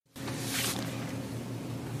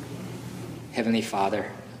Heavenly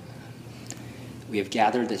Father, we have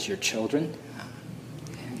gathered as your children,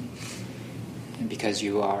 and because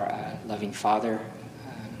you are a loving Father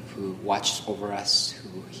who watches over us,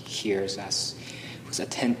 who hears us, who's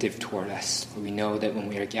attentive toward us, we know that when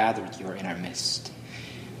we are gathered, you are in our midst.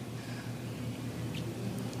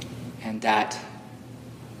 And that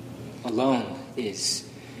alone is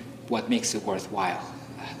what makes it worthwhile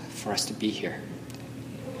for us to be here.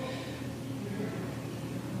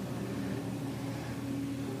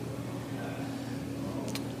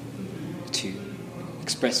 To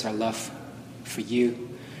express our love for you,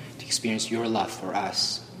 to experience your love for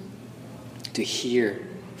us, to hear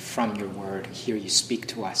from your word, hear you speak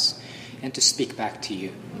to us, and to speak back to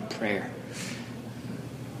you in prayer.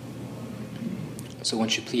 So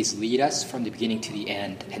won't you please lead us from the beginning to the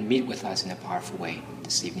end and meet with us in a powerful way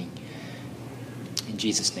this evening. In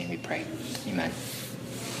Jesus' name we pray. Amen.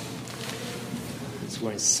 So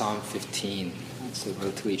we're in Psalm 15. It's a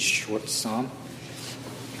relatively short psalm.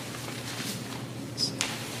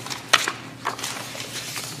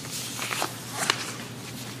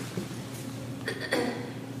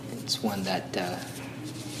 It's one that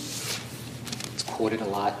it's quoted a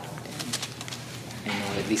lot. I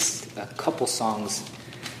know at least a couple songs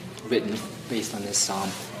written based on this psalm.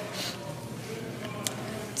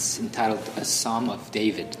 It's entitled A Psalm of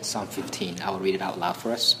David, Psalm 15. I will read it out loud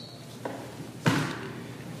for us.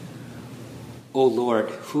 O Lord,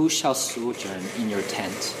 who shall sojourn in your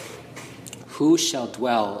tent? Who shall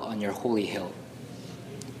dwell on your holy hill?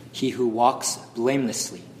 He who walks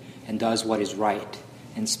blamelessly and does what is right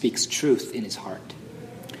and speaks truth in his heart,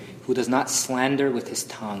 who does not slander with his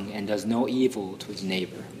tongue and does no evil to his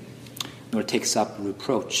neighbor, nor takes up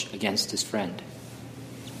reproach against his friend,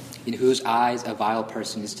 in whose eyes a vile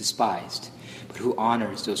person is despised, but who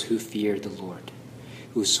honors those who fear the Lord,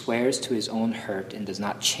 who swears to his own hurt and does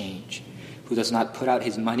not change, who does not put out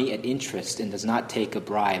his money at interest and does not take a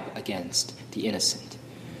bribe against the innocent.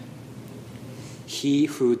 He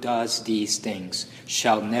who does these things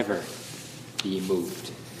shall never be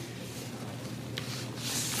moved.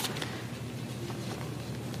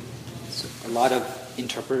 So a lot of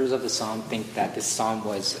interpreters of the psalm think that this psalm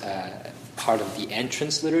was part of the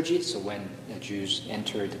entrance liturgy. So when the Jews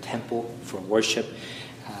enter the temple for worship,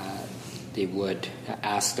 they would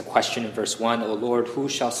ask the question in verse 1, O Lord, who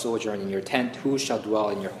shall sojourn in your tent? Who shall dwell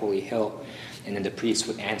in your holy hill? And then the priest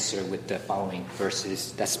would answer with the following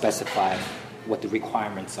verses that specify what the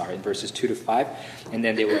requirements are in verses 2 to 5. And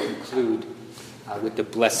then they would conclude with the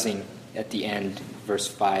blessing at the end, verse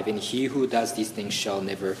 5. And he who does these things shall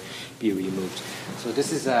never be removed. So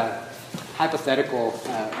this is a hypothetical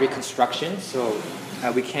reconstruction, so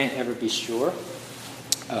we can't ever be sure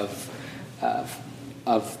of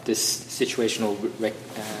this situational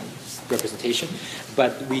representation,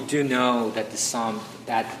 but we do know that the psalm,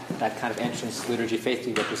 that kind of entrance liturgy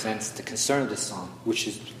faithfully represents the concern of the psalm, which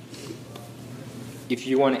is if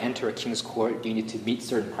you want to enter a king's court, you need to meet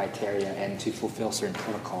certain criteria and to fulfill certain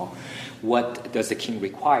protocol. What does the king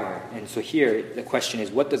require? And so here, the question is,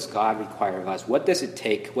 what does God require of us? What does it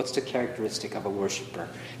take? What's the characteristic of a worshiper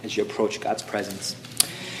as you approach God's presence?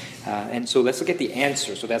 And so let's look at the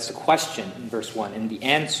answer. So that's the question in verse 1. And the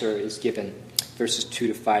answer is given verses 2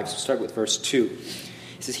 to 5. So start with verse 2.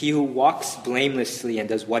 It says, he who walks blamelessly and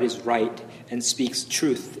does what is right and speaks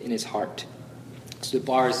truth in his heart. So the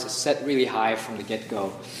bar is set really high from the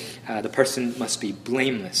get-go. The person must be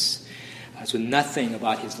blameless. So nothing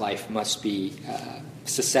about his life must be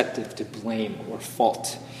susceptible to blame or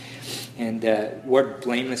fault. And the word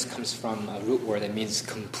blameless comes from a root word that means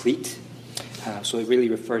complete. So it really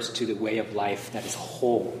refers to the way of life that is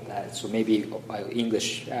whole. So maybe an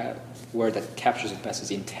English word that captures it best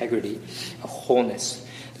is integrity, a wholeness.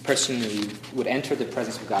 The person who would enter the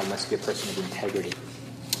presence of God must be a person of integrity.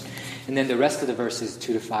 And then the rest of the verses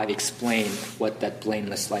 2 to 5 explain what that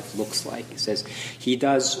blameless life looks like. It says, he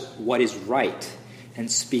does what is right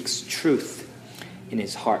and speaks truth in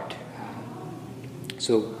his heart.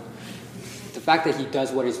 So the fact that he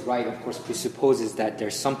does what is right, of course, presupposes that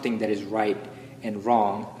there's something that is right and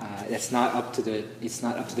wrong. It's not up to the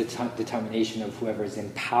determination of whoever is in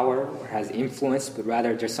power or has influence, but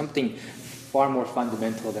rather there's something far more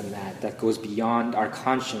fundamental than that goes beyond our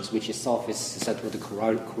conscience, which itself is susceptible to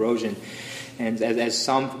corrosion. And as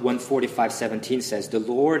Psalm 145:17 says, the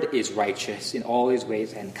Lord is righteous in all his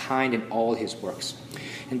ways and kind in all his works.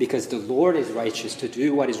 And because the Lord is righteous, to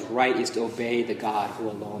do what is right is to obey the God who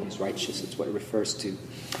alone is righteous. It's what it refers to.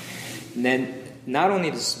 And then not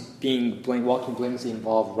only does walking blamelessly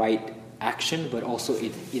involve right action, but also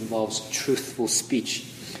it involves truthful speech.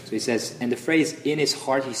 So he says, and the phrase "in his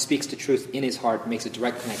heart," he speaks the truth in his heart, makes a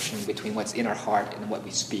direct connection between what's in our heart and what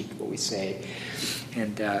we speak, what we say.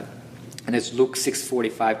 And as Luke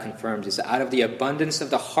 6:45 confirms, is out of the abundance of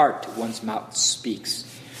the heart one's mouth speaks.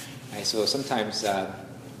 Right, so sometimes, I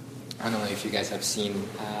don't know if you guys have seen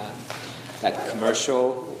that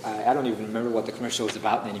commercial. I don't even remember what the commercial was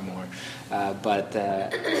about anymore. But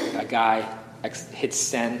a guy hits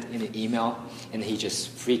send in an email, and he just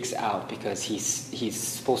freaks out because he's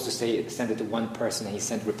supposed to send it to one person, and he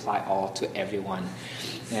sent reply all to everyone,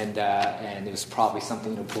 and it was probably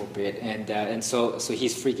something inappropriate, and so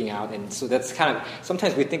he's freaking out, and so that's kind of,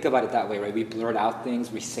 sometimes we think about it that way, right? We blurt out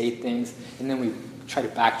things, we say things, and then we try to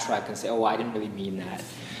backtrack and say, oh, I didn't really mean that.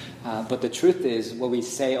 But the truth is, what we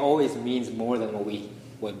say always means more than what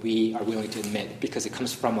we are willing to admit, because it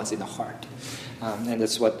comes from what's in the heart. And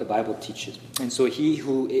that's what the Bible teaches. And so he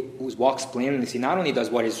who walks blamelessly not only does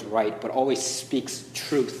what is right, but always speaks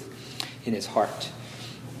truth in his heart.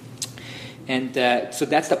 And so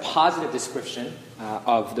that's the positive description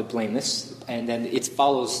of the blameless. And then it's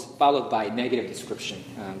followed by negative description,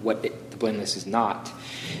 what the blameless is not.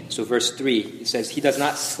 So verse 3, it says, he does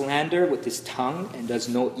not slander with his tongue and does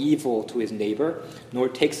no evil to his neighbor, nor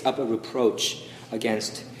takes up a reproach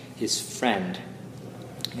against his friend.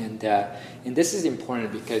 And this is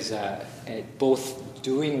important because both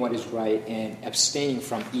doing what is right and abstaining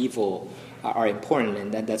from evil are important,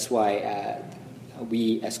 and that's why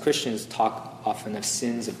we as Christians talk often of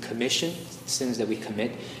sins of commission, sins that we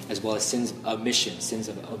commit, as well as sins of omission, sins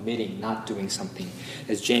of omitting, not doing something.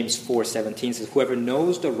 As James 4:17 says, whoever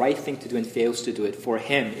knows the right thing to do and fails to do it, for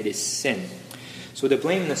him it is sin. So the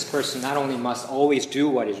blameless person not only must always do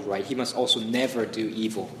what is right, he must also never do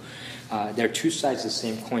evil. There are two sides of the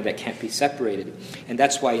same coin that can't be separated. And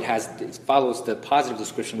that's why it follows the positive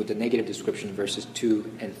description with the negative description, verses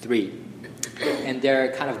 2 and 3. And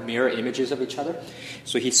they're kind of mirror images of each other.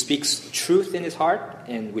 So he speaks truth in his heart,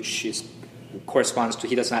 and corresponds to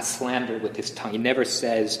he does not slander with his tongue. He never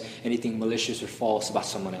says anything malicious or false about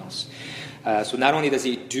someone else. So not only does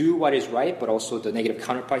he do what is right, but also the negative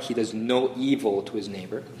counterpart, he does no evil to his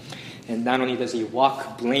neighbor. And not only does he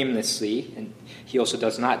walk blamelessly, and he also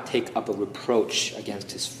does not take up a reproach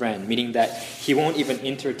against his friend, meaning that he won't even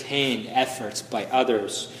entertain efforts by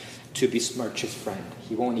others to besmirch his friend.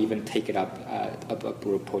 He won't even take it up a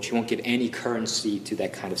reproach. He won't give any currency to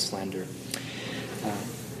that kind of slander.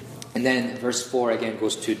 And then verse 4 again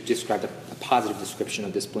goes to describe a positive description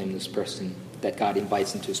of this blameless person that God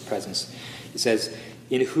invites into his presence. It says,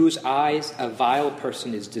 in whose eyes a vile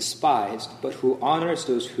person is despised, but who honors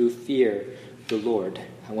those who fear the Lord.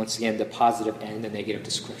 And once again, the positive and the negative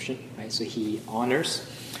description. Right? So he honors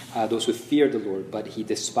those who fear the Lord, but he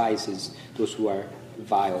despises those who are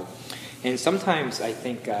vile. And sometimes I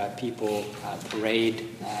think people parade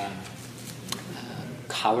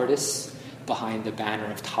cowardice behind the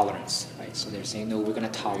banner of tolerance, right? So they're saying, no, we're going to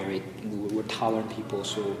tolerate. We're tolerant people,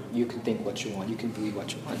 so you can think what you want. You can believe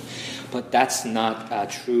what you want. But that's not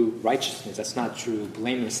true righteousness. That's not true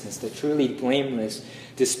blamelessness. The truly blameless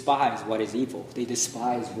despise what is evil. They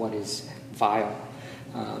despise what is vile.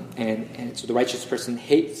 And so the righteous person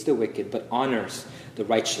hates the wicked, but honors the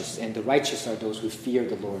righteous. And the righteous are those who fear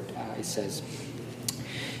the Lord, it says.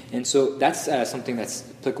 And so that's something that's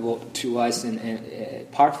applicable to us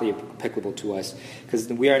and partly applicable to us, because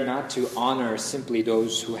we are not to honor simply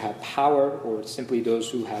those who have power or simply those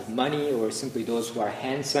who have money or simply those who are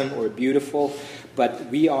handsome or beautiful, but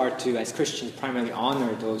we are to, as Christians, primarily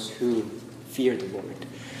honor those who fear the Lord.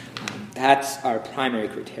 That's our primary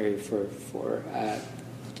criteria for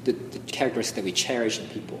the characteristics that we cherish in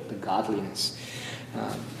people, the godliness.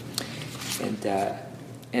 And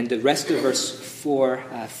the rest of verse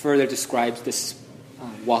 4 further describes this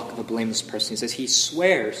walk of a blameless person. He says, he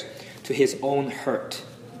swears to his own hurt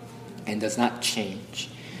and does not change.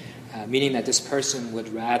 Meaning that this person would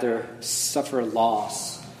rather suffer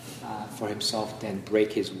loss for himself than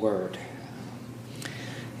break his word.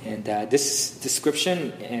 And this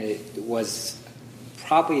description was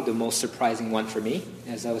probably the most surprising one for me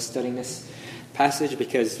as I was studying this passage,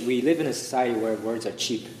 because we live in a society where words are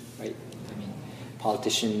cheap, right?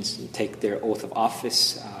 Politicians take their oath of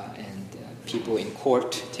office, and people in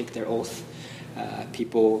court take their oath.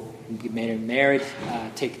 People married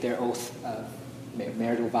take their oath of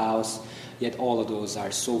marital vows. Yet all of those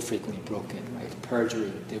are so frequently broken, right?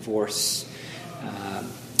 Perjury, divorce,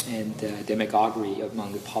 and demagoguery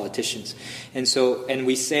among the politicians. And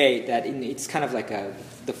we say that it's kind of like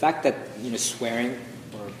the fact that swearing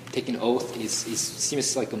or taking an oath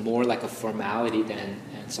seems like more like a formality than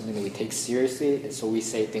something that we take seriously. And so we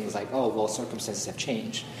say things like, oh, well, circumstances have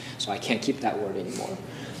changed, so I can't keep that word anymore.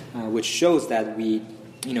 which shows that we,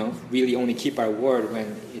 really only keep our word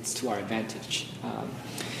when it's to our advantage.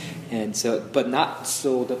 But not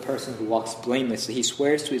so the person who walks blamelessly. He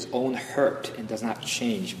swears to his own hurt and does not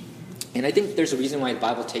change. And I think there's a reason why the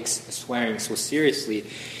Bible takes swearing so seriously.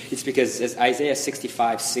 It's because, as Isaiah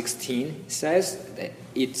 65:16 says,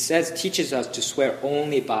 teaches us to swear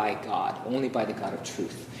only by God, only by the God of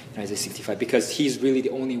truth. In Isaiah 65, because he's really the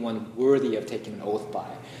only one worthy of taking an oath by,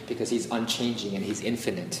 because he's unchanging and he's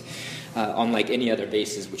infinite, unlike any other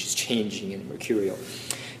basis which is changing and mercurial.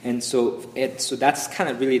 And so that's kind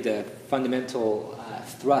of really the fundamental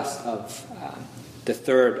thrust of the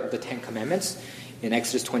third of the Ten Commandments. In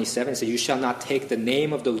Exodus 27, it says, "You shall not take the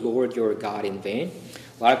name of the Lord your God in vain."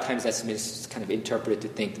 A lot of times that's kind of interpreted to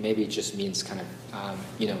think that maybe it just means kind of,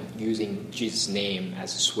 using Jesus' name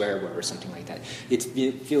as a swear word or something like that. It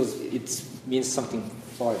means something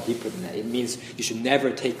far deeper than that. It means you should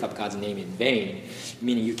never take up God's name in vain,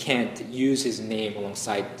 meaning you can't use his name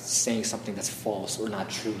alongside saying something that's false or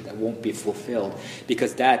not true, that won't be fulfilled,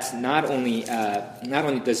 because that's not only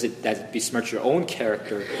does it besmirch your own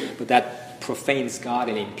character, but that profanes God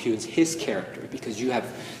and impugns his character, because you have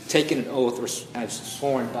taken an oath or have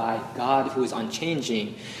sworn by God who is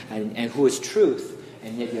unchanging and who is truth,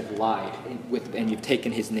 and yet you have lied and you've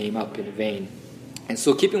taken his name up in vain. And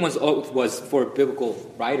so keeping one's oath was, for biblical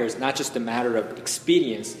writers, not just a matter of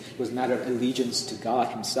expedience, it was a matter of allegiance to God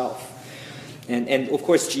himself. And of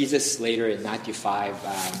course, Jesus later in Matthew 5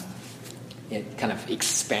 it kind of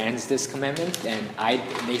expands this commandment and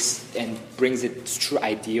brings its true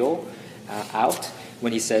ideal out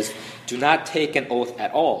when he says, "Do not take an oath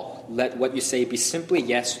at all. Let what you say be simply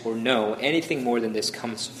yes or no. Anything more than this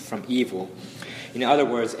comes from evil." In other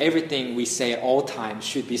words, everything we say at all times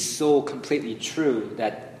should be so completely true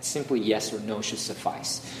that simply yes or no should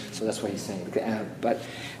suffice. So that's what he's saying. But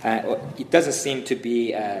it doesn't seem to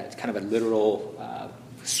be kind of a literal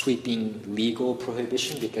sweeping legal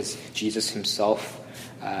prohibition, because Jesus himself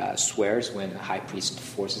swears when a high priest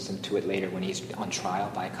forces him to it later when he's on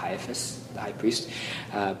trial by Caiaphas, the high priest.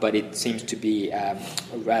 But it seems to be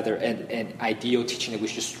rather an ideal teaching that we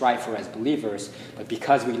should strive for as believers. But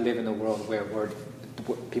because we live in a world where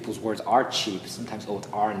people's words are cheap, sometimes oaths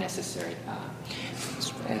are necessary.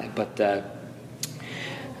 But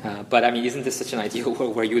I mean, isn't this such an ideal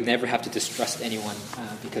world where you would never have to distrust anyone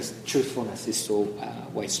because truthfulness is so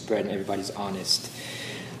widespread and everybody's honest?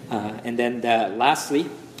 And then lastly,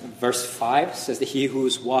 verse 5 says that he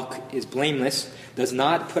whose walk is blameless does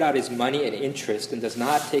not put out his money at interest and does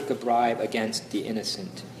not take a bribe against the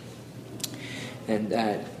innocent. And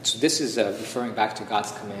so this is referring back to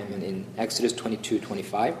God's commandment in Exodus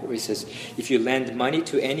 22:25, where he says, "If you lend money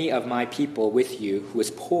to any of my people with you who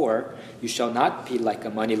is poor, you shall not be like a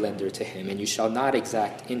moneylender to him, and you shall not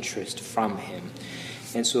exact interest from him."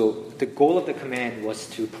 And so the goal of the command was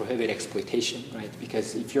to prohibit exploitation, right?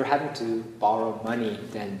 Because if you're having to borrow money,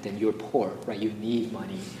 then you're poor, right? You need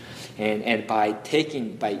money. And by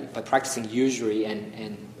practicing usury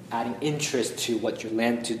and adding interest to what you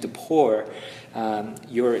lend to the poor,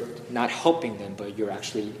 you're not helping them, but you're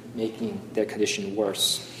actually making their condition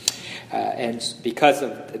worse. And because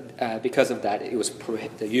of that,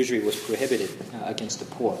 the usury was prohibited against the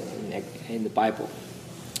poor in the Bible.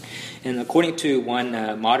 And according to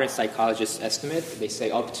one modern psychologist's estimate, they say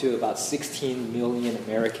up to about 16 million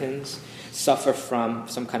Americans suffer from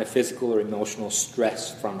some kind of physical or emotional stress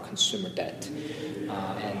from consumer debt.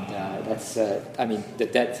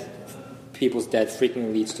 People's debt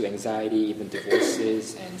frequently leads to anxiety, even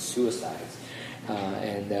divorces and suicides.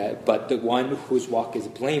 But the one whose walk is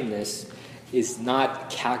blameless is not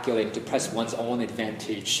calculating to press one's own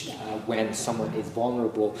advantage when someone is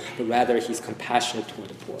vulnerable, but rather he's compassionate toward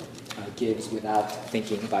the poor, gives without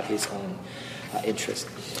thinking about his own interest.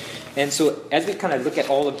 And so as we kind of look at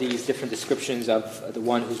all of these different descriptions of the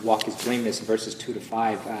one whose walk is blameless, verses 2 to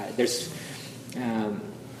 5,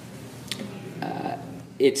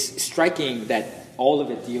 it's striking that all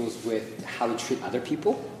of it deals with how we treat other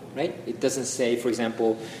people, right? It doesn't say, for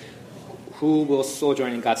example, who will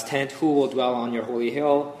sojourn in God's tent, who will dwell on your holy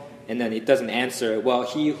hill, and then it doesn't answer, well,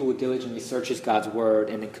 he who diligently searches God's word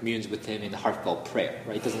and then communes with him in heartfelt prayer,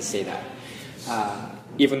 right? It doesn't say that.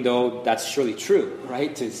 Even though that's surely true,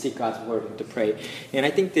 right? To seek God's word and to pray. And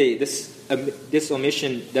I think this this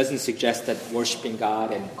omission doesn't suggest that worshiping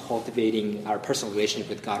God and cultivating our personal relationship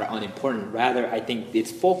with God are unimportant. Rather, I think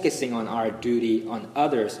it's focusing on our duty on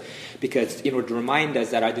others, because in order to remind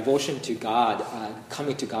us that our devotion to God,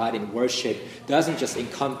 coming to God in worship, doesn't just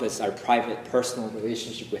encompass our private, personal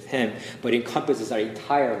relationship with Him, but encompasses our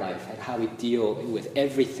entire life and how we deal with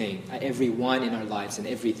everything, everyone in our lives, and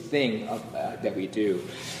everything that we do.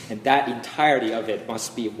 And that entirety of it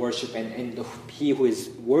must be worship, and he who is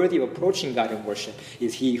worthy of approaching God in worship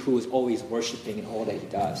is he who is always worshiping in all that he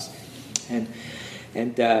does.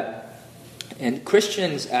 And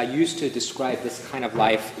Christians used to describe this kind of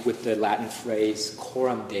life with the Latin phrase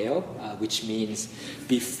coram Deo, which means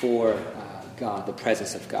before God, the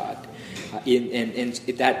presence of God. And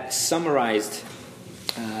that summarized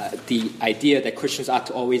the idea that Christians ought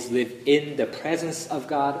to always live in the presence of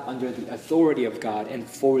God, under the authority of God, and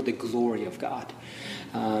for the glory of God.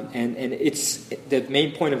 And it's the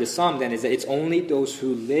main point of the psalm then is that it's only those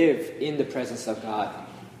who live in the presence of God,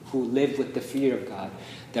 who live with the fear of God,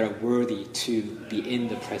 that are worthy to be in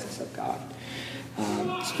the presence of God.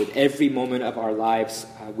 So that every moment of our lives,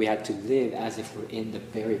 we have to live as if we're in the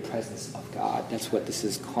very presence of God. That's what this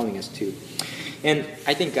is calling us to. And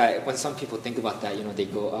I think when some people think about that, they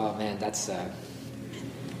go, "Oh man, that's kind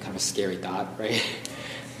of a scary thought, right?"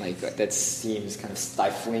 Like that seems kind of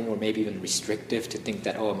stifling, or maybe even restrictive, to think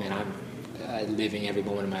that, "Oh man, I'm living every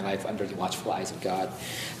moment of my life under the watchful eyes of God."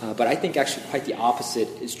 But I think actually quite the opposite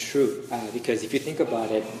is true, because if you think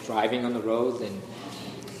about it, driving on the road, and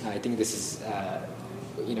I think this is,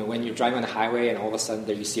 when you're driving on the highway and all of a sudden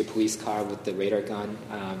there you see a police car with the radar gun,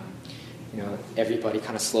 everybody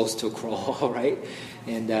kind of slows to a crawl, right?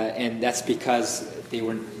 And that's because they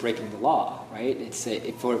weren't breaking the law, right? It's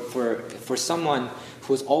for someone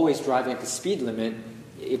who's always driving at the speed limit,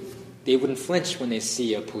 they wouldn't flinch when they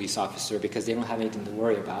see a police officer because they don't have anything to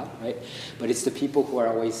worry about, right? But it's the people who are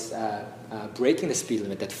always breaking the speed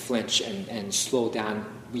limit that flinch and slow down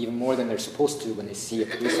even more than they're supposed to when they see a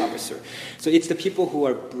police officer. So it's the people who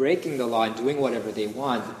are breaking the law and doing whatever they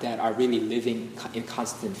want that are really living in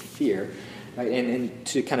constant fear, right? And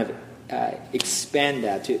to kind of expand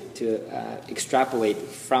that, to extrapolate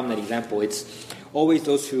from that example, it's always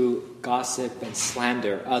those who gossip and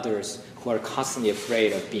slander others who are constantly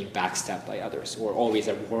afraid of being backstabbed by others, or always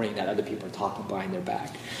are worrying that other people are talking behind their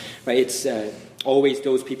back, right? It's always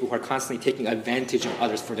those people who are constantly taking advantage of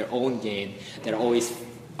others for their own gain, that are always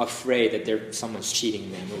afraid that someone's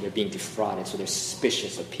cheating them, or they're being defrauded, so they're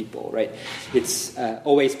suspicious of people, right? It's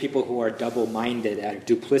always people who are double-minded,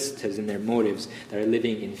 duplicitous in their motives, that are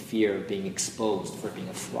living in fear of being exposed for being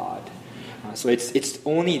a fraud. So it's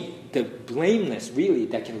only the blameless, really,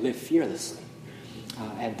 that can live fearlessly.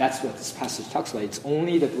 And that's what this passage talks about. It's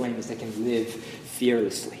only the blameless that can live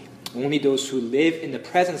fearlessly. Only those who live in the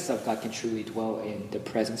presence of God can truly dwell in the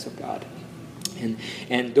presence of God.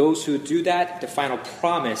 And those who do that, the final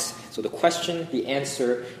promise, so the question, the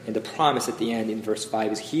answer, and the promise at the end in verse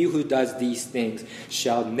 5 is, "He who does these things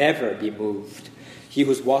shall never be moved." He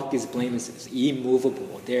whose walk is blameless is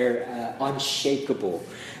immovable. They're unshakable.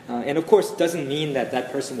 And of course, it doesn't mean that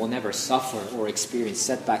that person will never suffer or experience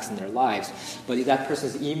setbacks in their lives. But that person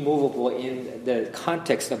is immovable in the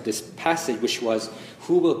context of this passage, which was,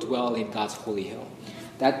 who will dwell in God's holy hill?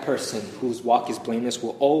 That person whose walk is blameless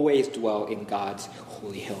will always dwell in God's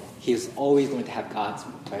holy hill. He is always going to have God's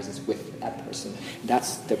presence with that person.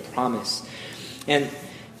 That's the promise. And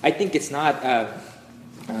I think it's not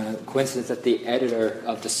coincidence that the editor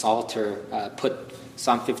of the Psalter put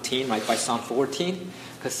Psalm 15 right by Psalm 14,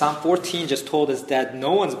 because Psalm 14 just told us that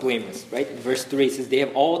no one's blameless, right? In verse 3 it says, "They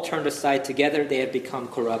have all turned aside together, they have become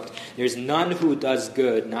corrupt. There's none who does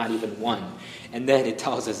good, not even one." And then it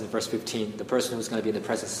tells us in verse 15, the person who's going to be in the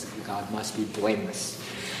presence of God must be blameless.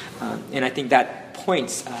 And I think that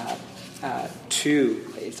points to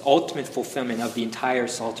its ultimate fulfillment of the entire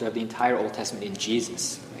Psalter, of the entire Old Testament in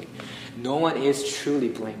Jesus. Right? No one is truly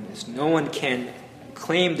blameless. No one can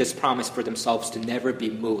claim this promise for themselves to never be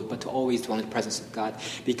moved, but to always dwell in the presence of God,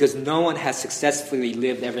 because no one has successfully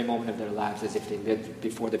lived every moment of their lives as if they lived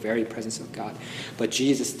before the very presence of God. But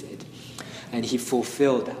Jesus did. And he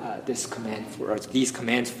fulfilled this command for us, these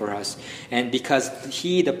commands for us. And because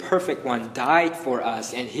he, the perfect one, died for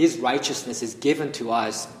us, and his righteousness is given to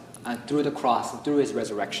us through the cross and through his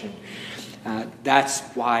resurrection, that's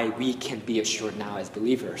why we can be assured now as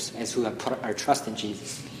believers, as who have put our trust in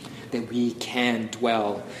Jesus, that we can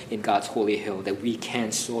dwell in God's holy hill, that we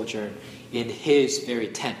can sojourn in his very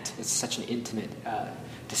tent. It's such an intimate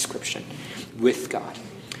description with God.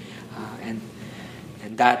 And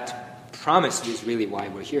that promise is really why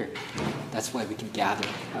we're here. That's why we can gather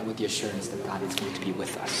with the assurance that God is going to be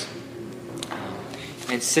with us.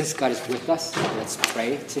 And since God is with us, let's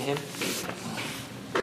pray to Him.